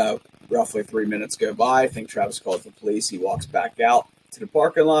 So roughly 3 minutes go by. I think Travis calls the police. He walks back out to the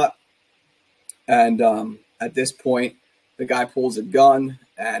parking lot. And at this point, the guy pulls a gun.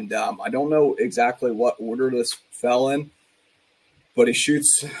 And I don't know exactly what order this fell in, but he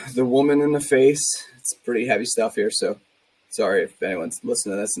shoots the woman in the face. It's pretty heavy stuff here, so sorry if anyone's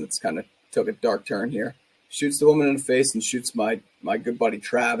listening to this and it's kind of took a dark turn here. Shoots the woman in the face and shoots my good buddy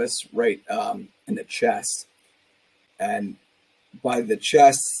Travis right in the chest. And by the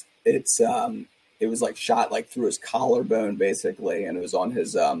chest, it was like shot like through his collarbone basically, and it was on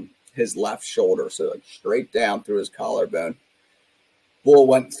his left shoulder, so like straight down through his collarbone. Bullet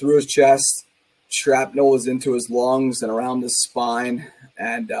went through his chest. Shrapnel was into his lungs and around his spine,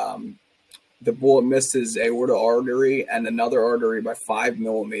 and the bullet missed his aorta artery and another artery by 5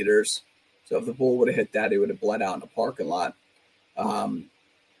 millimeters. So if the bullet would have hit that, he would have bled out in the parking lot.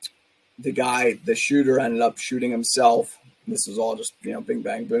 The shooter ended up shooting himself. This was all just, bing,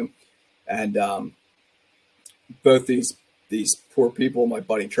 bang, boom. And both these poor people, my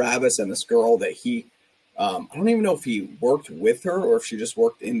buddy Travis and this girl that I don't even know if he worked with her or if she just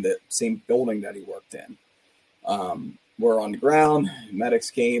worked in the same building that he worked in. Were on the ground.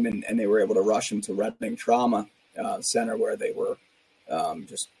 Medics came and they were able to rush him to Reading Trauma Center, where they were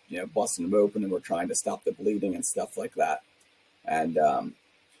just busting him open and were trying to stop the bleeding and stuff like that. And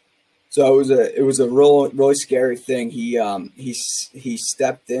so it was a really scary thing. He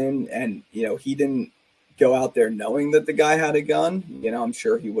stepped in and he didn't go out there knowing that the guy had a gun. I'm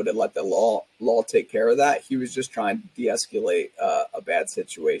sure he would have let the law take care of that. He was just trying to de-escalate a bad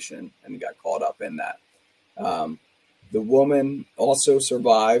situation and got caught up in that. The woman also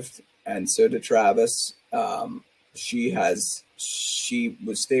survived, and so did Travis. She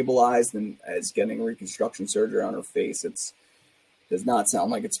was stabilized and is getting reconstruction surgery on her face. Does not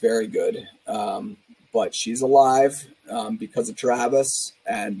sound like it's very good, but she's alive because of Travis,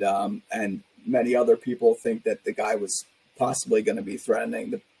 and many other people think that the guy was possibly going to be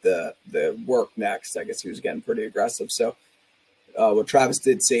threatening the work next. I guess he was getting pretty aggressive. So what Travis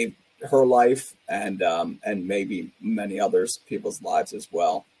did saved her life and maybe many others people's lives as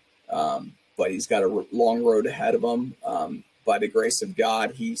well. But he's got a long road ahead of him. By the grace of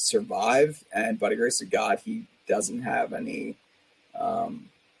God, he survived, and by the grace of God, he doesn't have any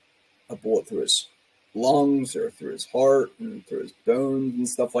a bullet through his lungs or through his heart and through his bones and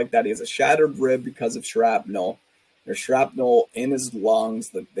stuff like that. He has a shattered rib because of shrapnel. There's shrapnel in his lungs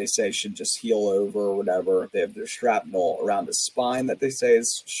that they say should just heal over or whatever. They have their shrapnel around his spine that they say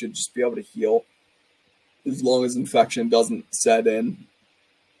should just be able to heal as long as infection doesn't set in.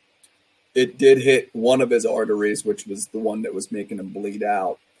 it did hit one of his arteries, which was the one that was making him bleed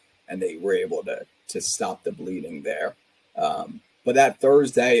out, and they were able to stop the bleeding there. But that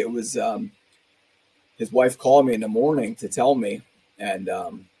Thursday, it was his wife called me in the morning to tell me, and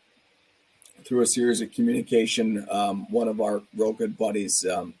through a series of communication, one of our real good buddies,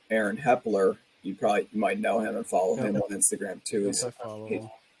 Aaron Hepler, you might know him and follow him on Instagram too.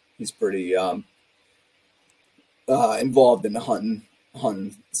 He's pretty involved in the hunting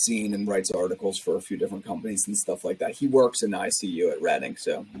scene and writes articles for a few different companies and stuff like that. He works in the ICU at Reading,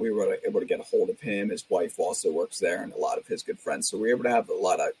 so we were able to get a hold of him. His wife also works there, and a lot of his good friends. So we were able to have a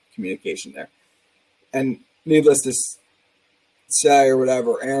lot of communication there. And needless to say, or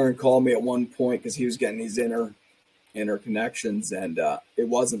whatever, Aaron called me at one point because he was getting these inner connections, and it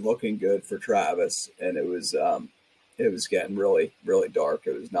wasn't looking good for Travis, and it was getting really, really dark.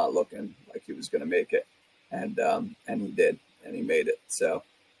 It was not looking like he was going to make it, and he did. And he made it. So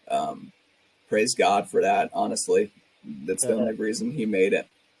praise God for that, honestly. That's the only reason he made it.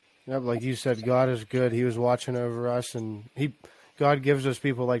 Yeah, like you said, God is good. He was watching over us, and God gives us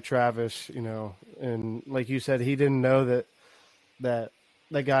people like Travis, and like you said, he didn't know that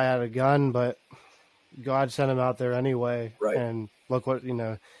guy had a gun, but God sent him out there anyway. Right. And look what,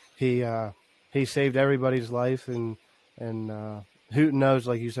 he saved everybody's life, and who knows,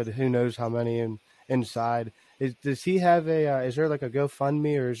 like you said, who knows how many inside. Does he have is there like a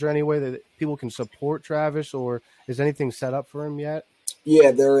GoFundMe, or is there any way that people can support Travis, or is anything set up for him yet? Yeah,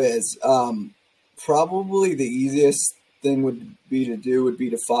 there is. Probably the easiest thing would be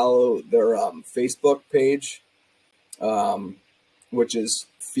to follow their Facebook page, which is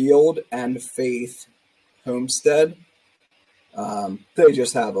Field and Faith Homestead. They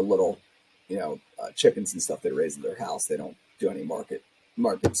just have a little, chickens and stuff they raise in their house. They don't do any market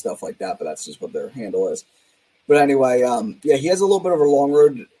stuff like that, but that's just what their handle is. But anyway, he has a little bit of a long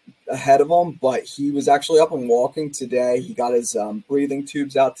road ahead of him, but he was actually up and walking today. He got his breathing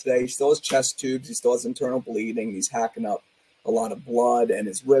tubes out today. He still has chest tubes. He still has internal bleeding. He's hacking up a lot of blood, and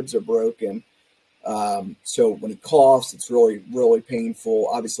his ribs are broken. So when he coughs, it's really, really painful.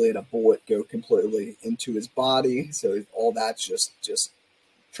 Obviously, had a bullet go completely into his body, so all that's just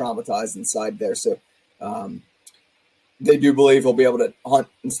traumatized inside there. So they do believe he'll be able to hunt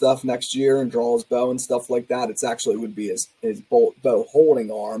and stuff next year and draw his bow and stuff like that. It's actually would be his bow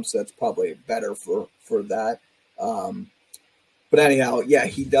holding arm, so that's probably better for that. But anyhow,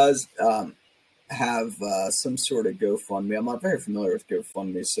 he does have some sort of GoFundMe. I'm not very familiar with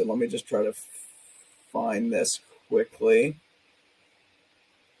GoFundMe, so let me just try to find this quickly.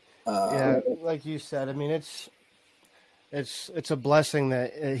 Like you said, I mean, it's a blessing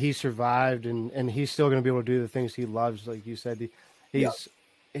that he survived, and he's still going to be able to do the things he loves. Like you said,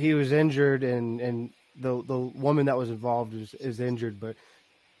 he was injured, and the woman that was involved is injured, but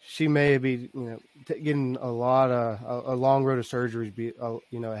she may be getting a long road of surgeries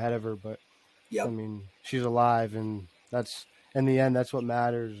ahead of her. But I mean, she's alive, and that's in the end that's what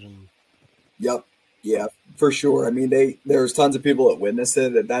matters. And yeah, for sure. I mean, there's tons of people that witnessed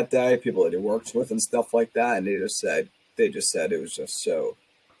it at that day, people that he works with and stuff like that, and they just said it was just so.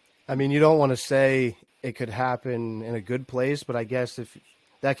 I mean, you don't want to say it could happen in a good place, but I guess if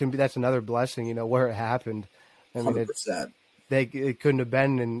that's another blessing, where it happened. I mean, 100%. It couldn't have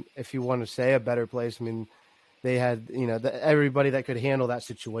been, and if you want to say a better place, I mean, they had everybody that could handle that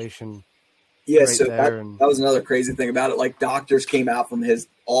situation. Yeah, so that was another crazy thing about it. Like, doctors came out from his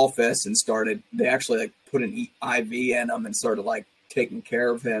office and they actually put an IV in him and started taking care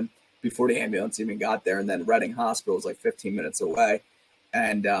of him before the ambulance even got there. And then Reading Hospital was 15 minutes away.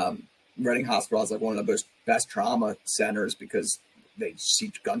 And Reading Hospital is one of the best trauma centers because they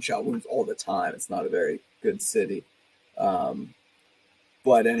see gunshot wounds all the time. It's not a very good city.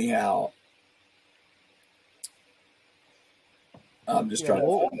 But anyhow, I'm just trying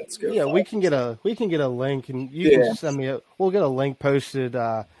to find it. Yeah, we can get a link, and you can send me we'll get a link posted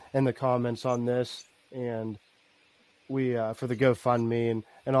in the comments on this, and we for the GoFundMe,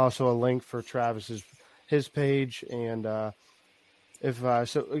 and also a link for Travis's his page. And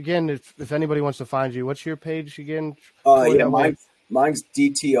if anybody wants to find you, what's your page again? Mine's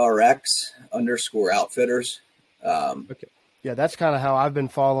DTRX _Outfitters. Okay. Yeah, that's kind of how I've been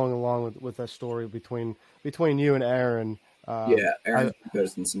following along with that story between you and Aaron. Aaron's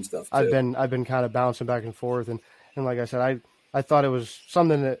posting some stuff too. I've been kind of bouncing back and forth, and like I said, I thought it was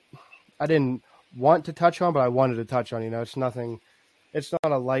something that I didn't want to touch on, but I wanted to touch on. It's nothing. It's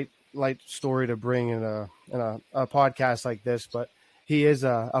not a light story to bring in a podcast like this, but he is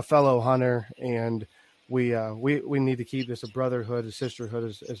a fellow hunter, and we need to keep this a brotherhood, a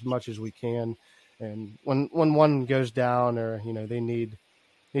sisterhood as much as we can. And when one goes down, or they need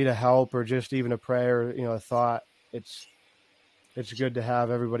need a help or just even a prayer, a thought, it's good to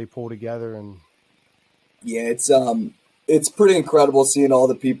have everybody pull together. And yeah, it's pretty incredible seeing all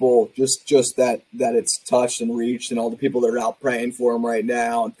the people just that it's touched and reached, and all the people that are out praying for him right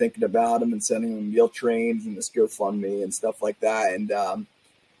now and thinking about him and sending him meal trains and this GoFundMe and stuff like that. And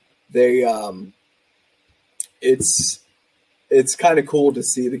they it's kind of cool to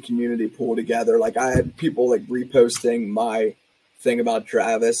see the community pull together. Like I had people like reposting my thing about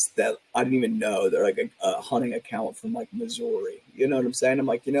Travis that I didn't even know. They're like a hunting account from like Missouri. You know what I'm saying? I'm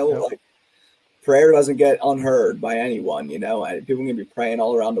like, like prayer doesn't get unheard by anyone, and people can be praying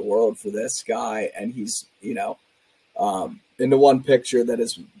all around the world for this guy. And he's, in the one picture that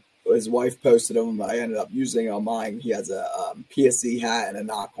his wife posted of him, I ended up using on mine. He has a PSC hat and a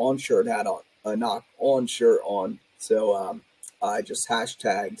knock on shirt on. So I just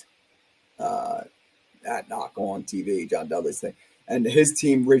hashtagged at knock on TV, John Dudley's thing. And his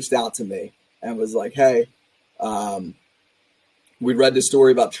team reached out to me and was like, hey, we read the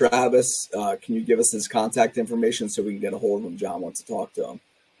story about Travis. Can you give us his contact information so we can get a hold of him? John wants to talk to him.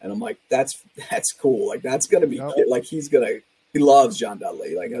 And I'm like, that's cool. Like, that's going to be like, he loves John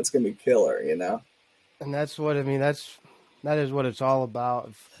Dudley. Like, that's going to be killer, And that's what, that is what it's all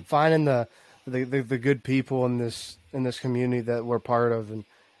about. Finding the good people in this community that we're part of. And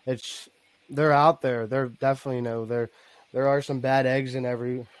they're out there. They're definitely, there are some bad eggs in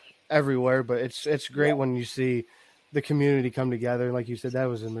everywhere, but it's great when you see the community come together. Like you said, that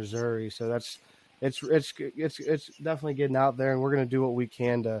was in Missouri. So it's definitely getting out there, and we're going to do what we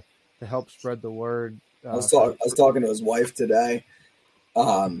can to help spread the word. I was talking to his wife today.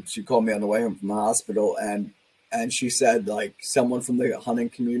 She called me on the way home from the hospital, and she said like someone from the hunting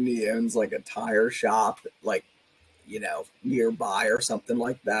community owns like a tire shop, like, nearby or something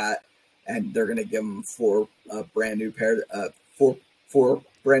like that. And they're going to give them four brand new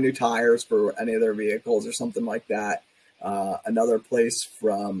tires for any of their vehicles or something like that. Another place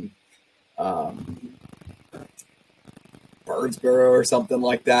from Birdsboro or something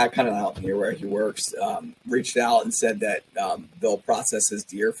like that, kind of out near where he works, reached out and said that they'll process his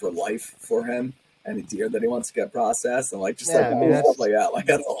deer for life for him, any deer that he wants to get processed, and like just stuff like that. Like,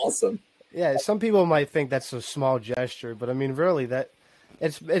 that's awesome. Yeah, some people might think that's a small gesture, but really that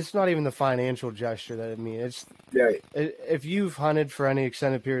it's not even the financial gesture that it's if you've hunted for any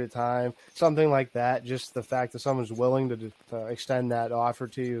extended period of time, something like that, just the fact that someone's willing to extend that offer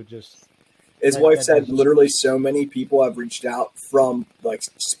to you, just his wife said literally so many people have reached out from like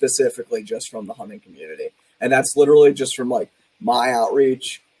specifically just from the hunting community, and that's literally just from like my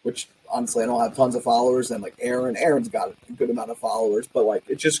outreach, which honestly I don't have tons of followers, and like Aaron's got a good amount of followers, but like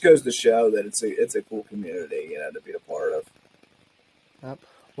it just goes to show that it's a cool community, to be a part of. Yep.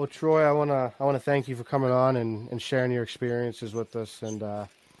 Well, Troy, I wanna thank you for coming on and sharing your experiences with us, and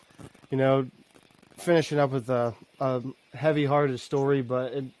finishing up with a heavy-hearted story,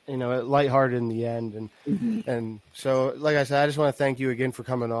 but lighthearted in the end, and so like I said, I just want to thank you again for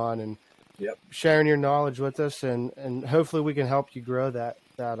coming on and sharing your knowledge with us, and hopefully we can help you grow that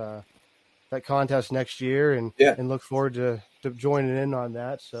contest next year, and look forward to joining in on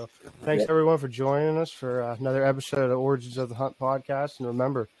that. So thanks everyone for joining us for another episode of Origins of the Hunt podcast. And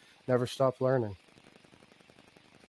remember, never stop learning.